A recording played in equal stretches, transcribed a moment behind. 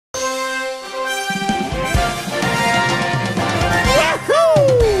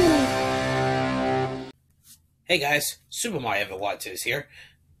Hey guys, Super Mario Ever is here.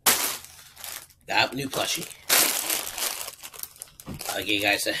 Got a new plushie. I'll give you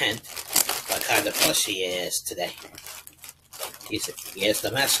guys a hint what kind of plushie he is today. He is the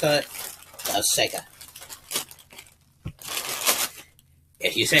mascot of Sega.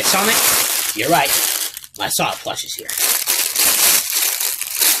 If you say Sonic, you're right. My Sonic plush is here.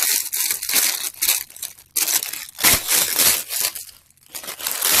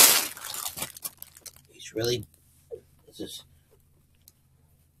 He's really... This is...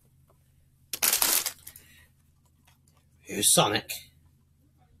 Here's Sonic.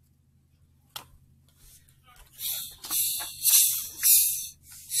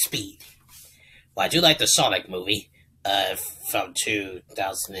 Speed. Well, I do like the Sonic movie from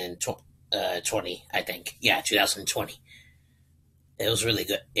 2020, I think. Yeah, 2020. It was really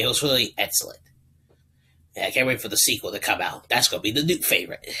good. It was really excellent. Yeah, I can't wait for the sequel to come out. That's going to be the new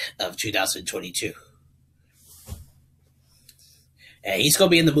favorite of 2022. And he's going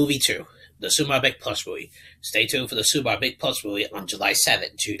to be in the movie too. The Super Mario Big Plush movie. Stay tuned for the Super Mario Big Plush movie on July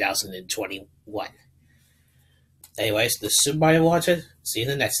 7th, 2021. Anyways, this is Super Mario Watcher. See you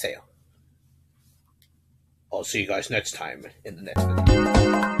in the next tale. I'll see you guys next time in the next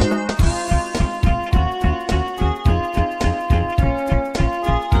video.